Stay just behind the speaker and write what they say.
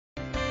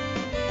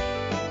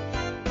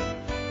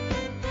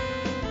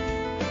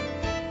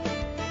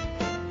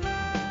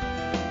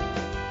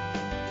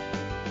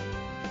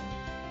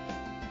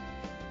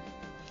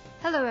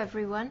Hello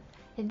everyone.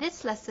 In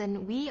this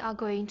lesson we are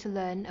going to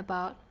learn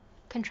about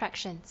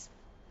contractions.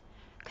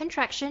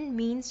 Contraction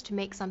means to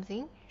make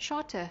something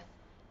shorter.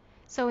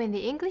 So in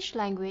the English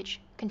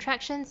language,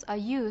 contractions are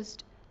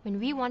used when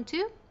we want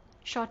to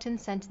shorten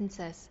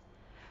sentences.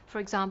 For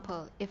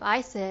example, if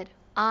I said,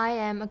 I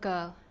am a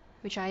girl,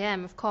 which I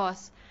am of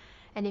course,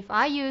 and if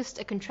I used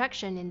a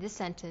contraction in this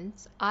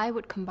sentence, I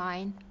would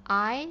combine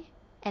I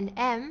and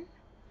am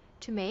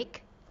to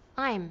make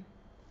I'm.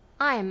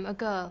 I'm a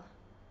girl.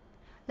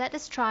 Let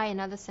us try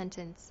another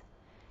sentence.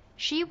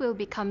 She will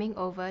be coming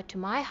over to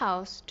my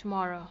house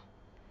tomorrow.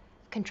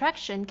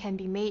 Contraction can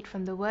be made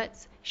from the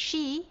words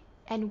she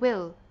and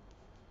will.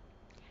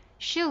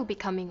 She'll be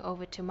coming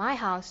over to my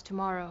house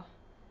tomorrow.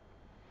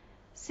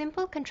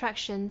 Simple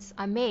contractions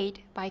are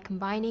made by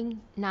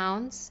combining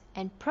nouns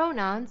and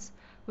pronouns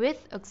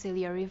with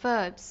auxiliary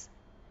verbs.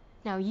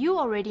 Now you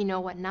already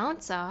know what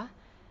nouns are.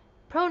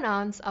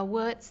 Pronouns are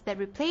words that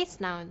replace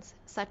nouns,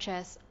 such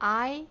as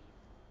I,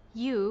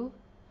 you,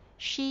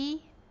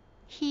 she,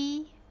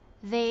 he,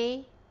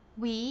 they,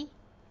 we,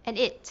 and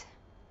it.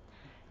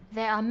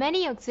 There are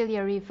many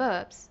auxiliary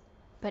verbs,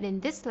 but in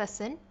this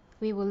lesson,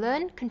 we will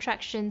learn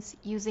contractions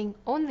using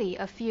only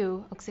a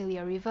few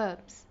auxiliary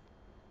verbs.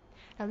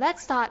 Now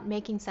let's start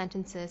making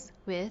sentences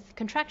with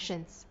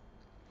contractions.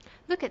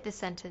 Look at this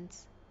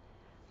sentence.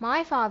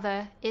 My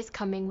father is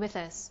coming with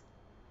us.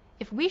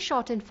 If we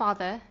shorten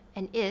father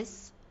and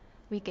is,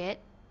 we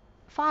get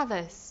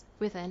fathers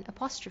with an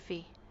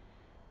apostrophe.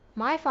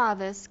 My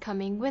father's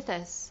coming with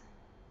us.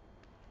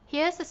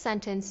 Here's a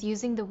sentence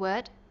using the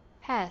word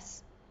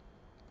has.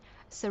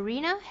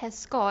 Serena has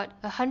scored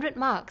 100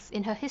 marks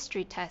in her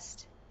history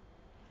test.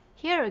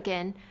 Here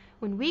again,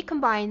 when we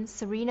combine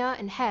Serena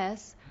and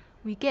has,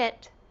 we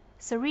get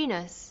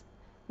Serena's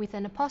with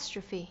an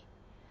apostrophe.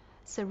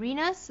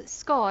 Serena's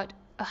scored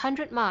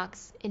 100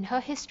 marks in her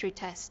history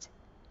test.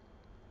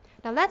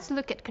 Now let's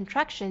look at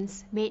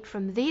contractions made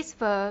from these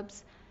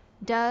verbs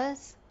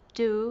does,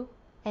 do,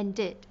 and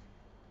did.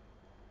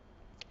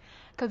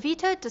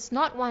 Kavita does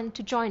not want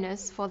to join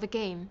us for the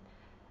game.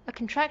 A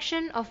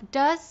contraction of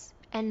does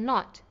and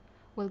not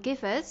will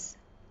give us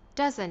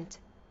doesn't.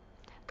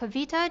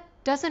 Kavita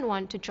doesn't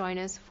want to join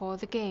us for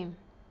the game.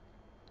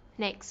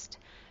 Next,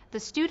 the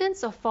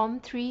students of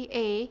Form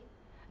 3A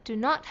do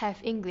not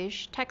have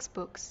English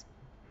textbooks.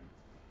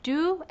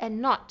 Do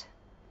and not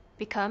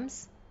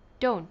becomes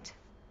don't.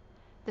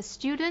 The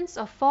students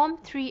of Form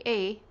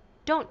 3A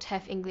don't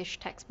have English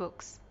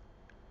textbooks.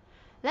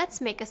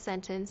 Let's make a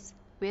sentence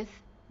with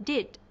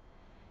did.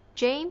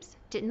 James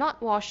did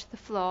not wash the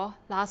floor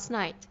last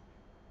night.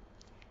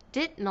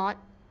 Did not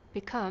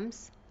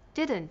becomes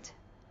didn't.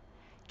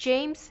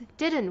 James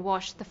didn't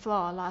wash the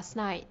floor last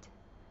night.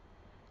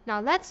 Now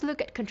let's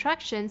look at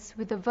contractions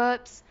with the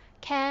verbs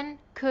can,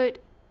 could,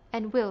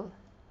 and will.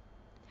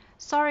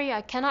 Sorry,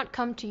 I cannot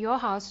come to your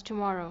house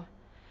tomorrow.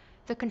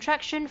 The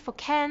contraction for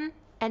can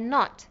and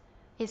not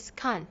is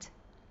can't.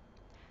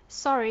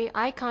 Sorry,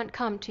 I can't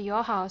come to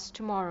your house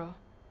tomorrow.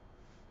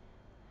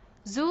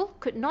 Zul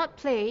could not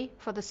play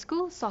for the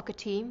school soccer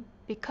team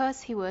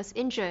because he was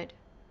injured.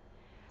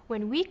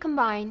 When we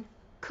combine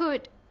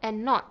could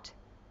and not,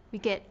 we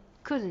get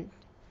couldn't.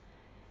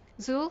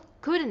 Zul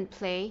couldn't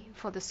play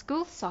for the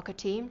school soccer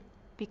team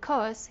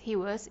because he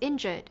was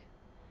injured.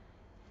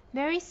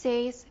 Mary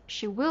says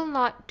she will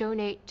not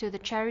donate to the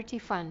charity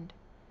fund.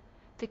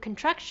 The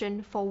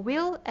contraction for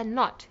will and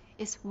not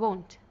is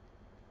won't.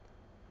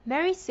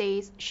 Mary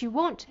says she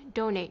won't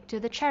donate to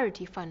the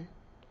charity fund.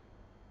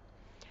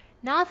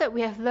 Now that we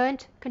have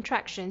learned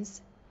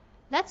contractions,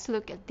 let's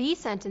look at these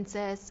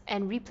sentences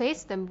and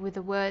replace them with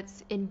the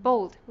words in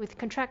bold with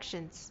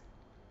contractions.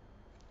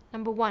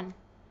 Number 1.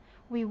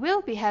 We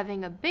will be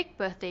having a big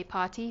birthday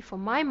party for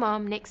my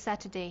mom next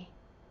Saturday.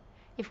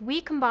 If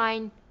we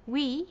combine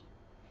we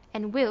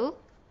and will,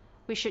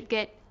 we should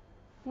get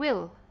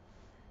will.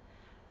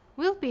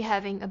 We'll be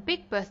having a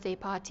big birthday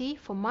party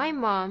for my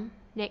mom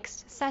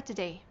next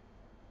Saturday.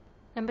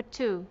 Number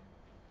 2.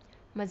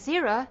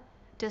 Mazira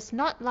does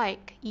not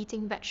like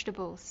eating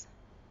vegetables.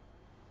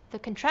 The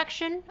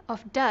contraction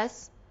of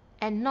does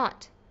and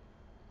not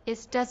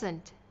is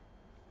doesn't.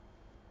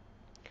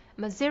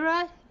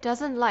 Mazira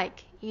doesn't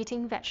like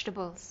eating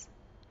vegetables.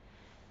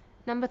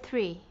 Number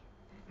 3.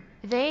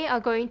 They are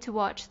going to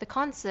watch the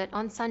concert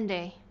on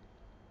Sunday.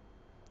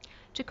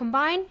 To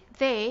combine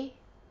they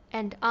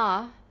and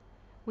are,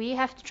 we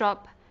have to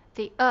drop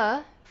the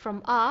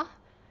from are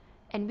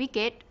and we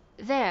get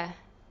there.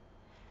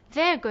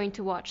 They're going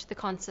to watch the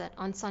concert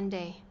on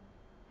Sunday.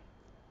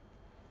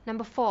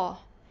 Number 4.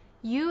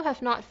 You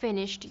have not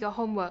finished your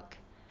homework.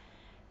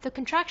 The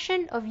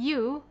contraction of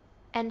you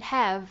and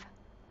have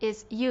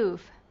is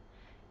you've.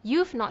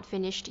 You've not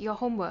finished your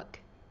homework.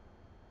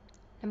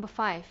 Number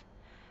 5.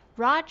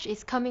 Raj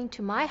is coming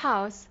to my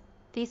house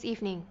this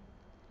evening.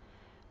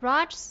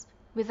 Raj's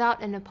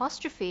without an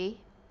apostrophe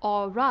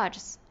or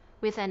Raj's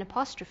with an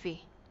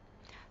apostrophe.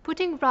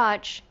 Putting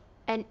Raj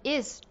and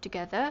is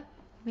together,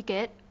 we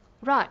get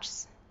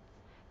Raj's.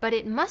 But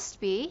it must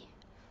be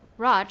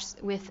Raj's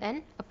with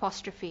an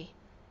apostrophe.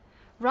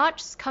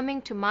 Raj's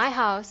coming to my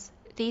house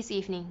this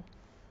evening.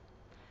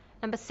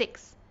 Number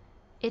 6.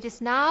 It is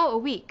now a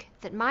week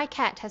that my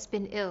cat has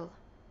been ill.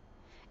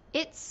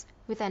 It's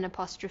with an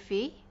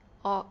apostrophe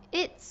or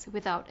it's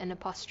without an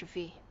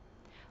apostrophe.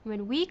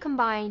 When we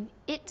combine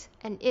it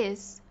and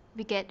is,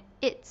 we get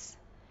its.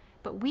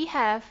 But we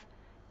have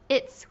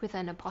it's with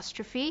an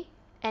apostrophe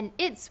and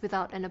it's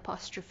without an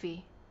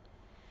apostrophe.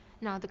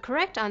 Now the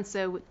correct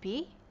answer would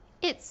be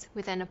it's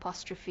with an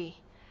apostrophe.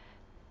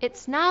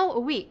 It's now a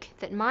week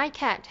that my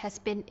cat has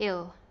been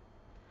ill.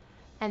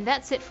 And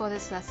that's it for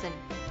this lesson.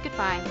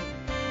 Goodbye.